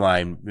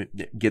streamline,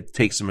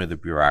 take some of the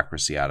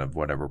bureaucracy out of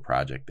whatever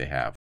project they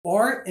have.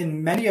 Or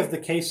in many of the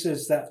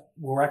cases that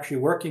we're actually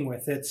working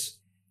with,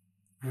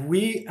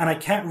 and I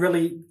can't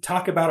really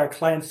talk about our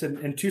clients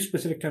in too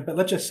specific terms, but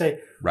let's just say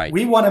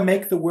we want to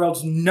make the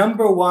world's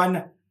number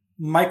one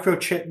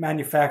microchip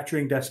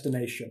manufacturing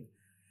destination.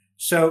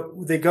 So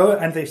they go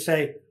and they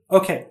say,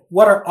 okay,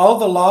 what are all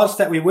the laws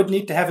that we would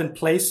need to have in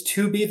place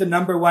to be the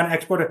number one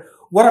exporter?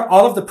 What are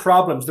all of the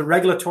problems, the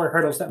regulatory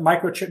hurdles that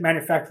microchip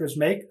manufacturers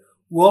make?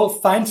 We'll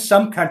find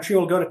some country,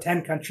 we'll go to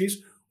 10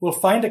 countries, we'll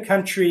find a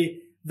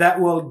country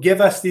that will give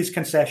us these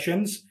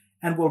concessions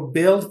and we'll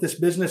build this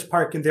business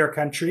park in their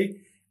country.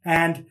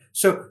 And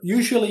so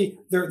usually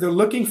they're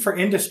looking for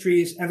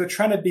industries and they're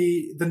trying to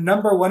be the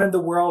number one in the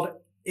world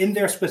in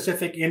their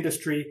specific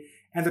industry.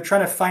 And they're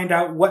trying to find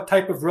out what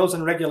type of rules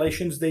and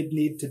regulations they'd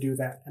need to do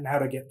that and how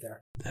to get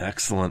there.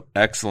 Excellent.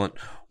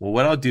 Well,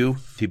 what I'll do,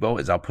 Thibault,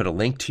 is I'll put a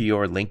link to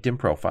your LinkedIn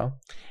profile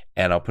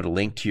and I'll put a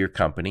link to your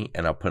company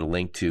and I'll put a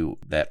link to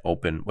that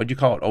Open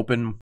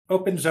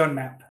Zone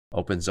Map.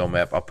 Open Zone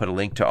Map. I'll put a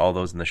link to all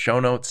those in the show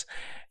notes.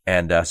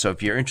 And so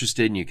if you're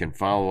interested, you can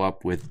follow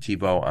up with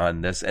Thibault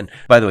on this. And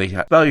by the way,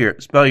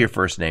 spell your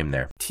first name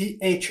there.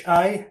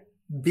 Thibault.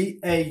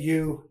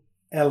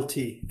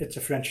 It's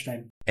a French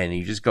name. And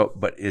you just go,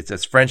 but it's a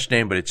French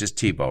name, but it's just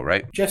Thibault,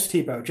 right? Just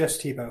Thibault.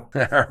 All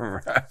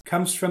right.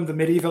 Comes from the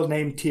medieval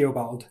name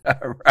Theobald.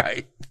 All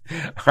right.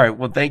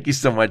 Well, thank you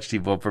so much,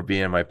 Thibault, for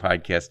being on my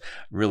podcast.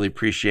 Really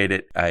appreciate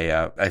it.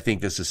 I think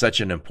this is such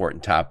an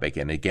important topic.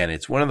 And again,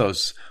 it's one of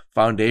those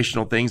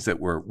foundational things that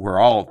we're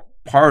all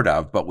part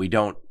of, but we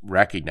don't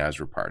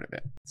recognize we're part of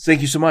it. Thank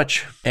you so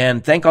much.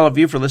 And thank all of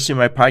you for listening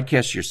to my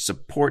podcast. Your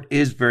support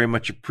is very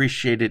much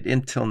appreciated.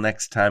 Until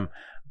next time,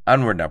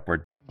 onward and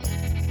upward.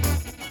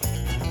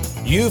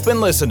 You've been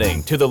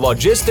listening to the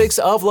Logistics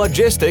of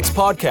Logistics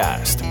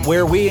podcast,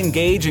 where we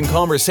engage in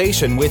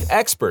conversation with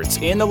experts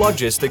in the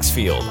logistics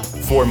field.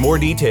 For more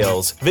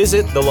details,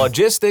 visit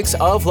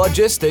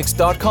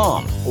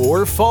thelogisticsoflogistics.com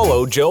or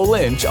follow Joe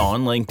Lynch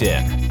on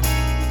LinkedIn.